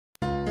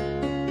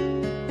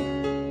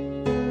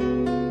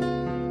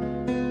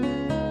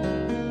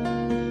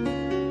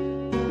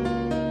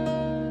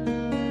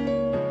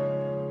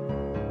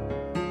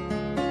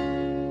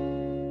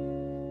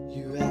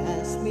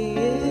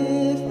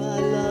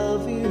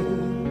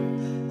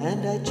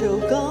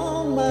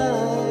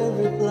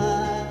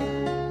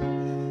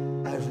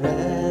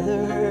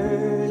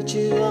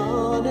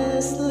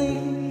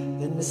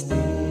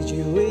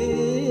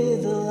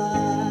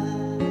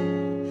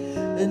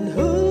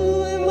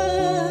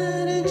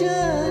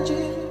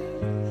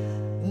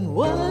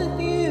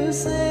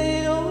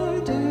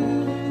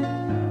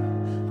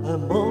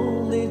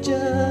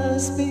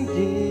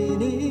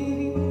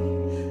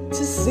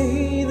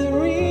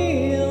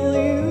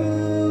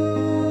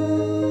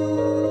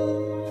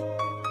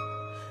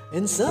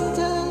And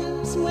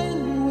sometimes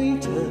when we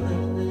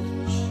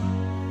touch,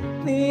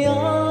 the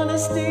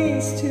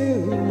honesty's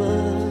too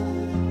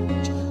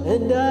much,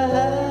 and I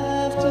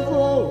have to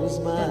close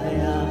my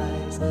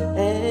eyes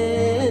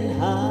and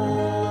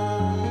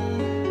hide.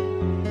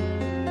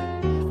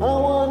 I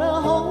wanna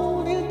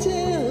hold you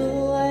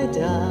till I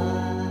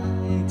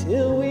die,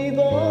 till we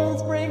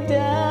both break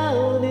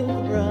down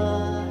and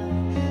cry.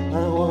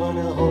 I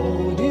wanna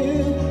hold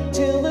you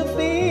till the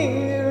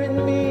fear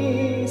in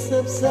me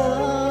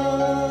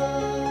subsides.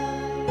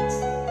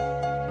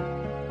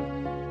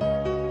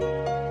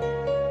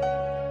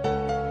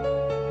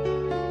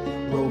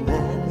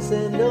 Romance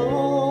and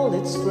all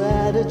its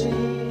strategy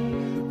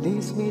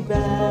leaves me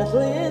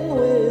battling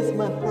with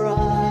my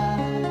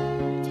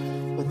pride.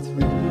 But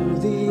through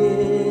the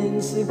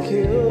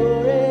insecurity,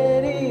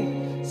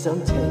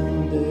 some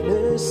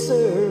tenderness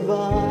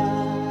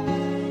survives.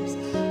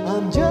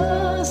 I'm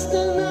just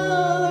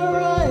another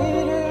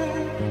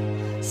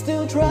writer,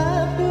 still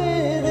trapped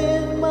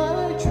within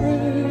my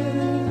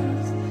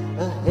truth.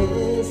 A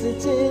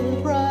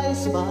hesitant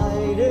prize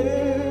fighter,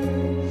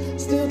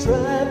 still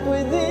trapped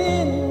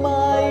within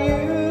my youth.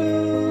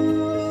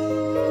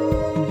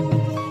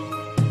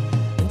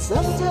 And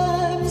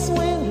sometimes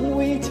when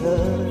we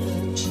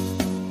touch,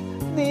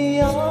 the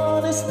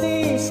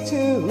honesty's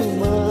too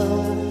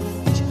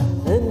much,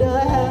 and I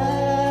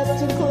have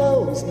to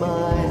close my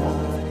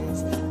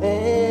eyes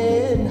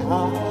and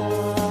hide.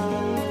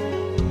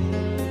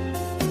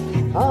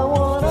 I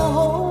wanna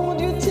hold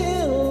you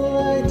till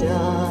I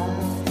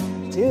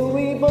die, till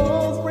we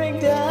both break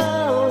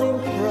down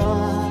and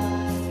cry.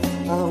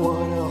 I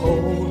wanna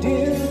hold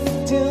you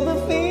till the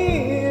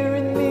fear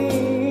in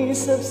me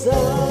subsides.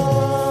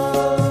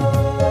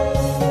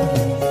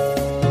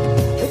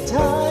 At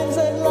times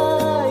I'd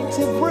like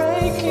to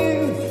break you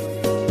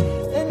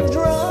and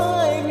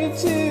drive you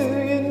to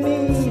your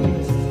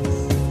knees.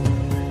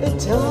 At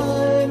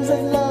times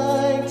I'd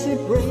like to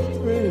break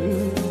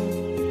through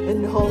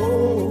and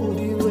hold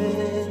you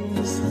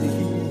endlessly.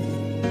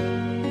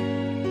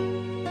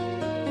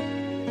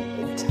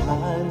 At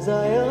times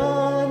I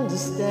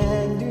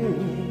understand you,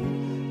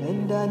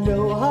 and I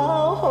know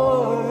how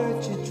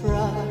hard you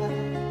try.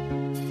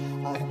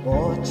 I've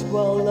watched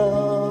while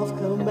love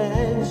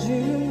commands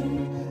you,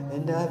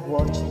 and I've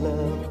watched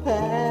love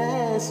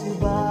pass you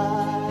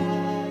by.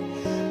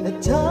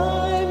 At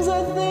times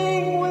I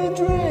think we're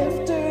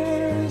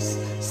drifters,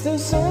 still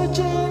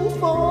searching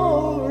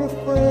for a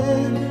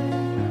friend,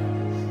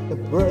 a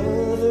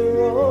brother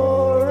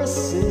or a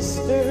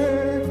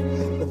sister,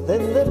 but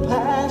then the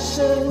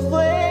passion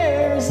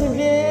flares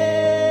again.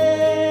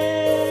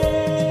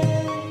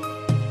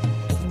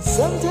 And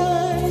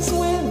sometimes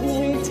when we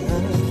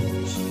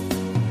touch,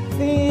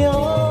 the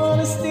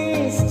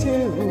honesty's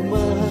too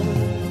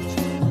much,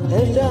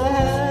 and I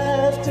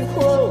have to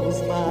close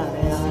my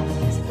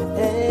eyes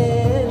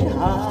and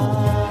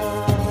hide.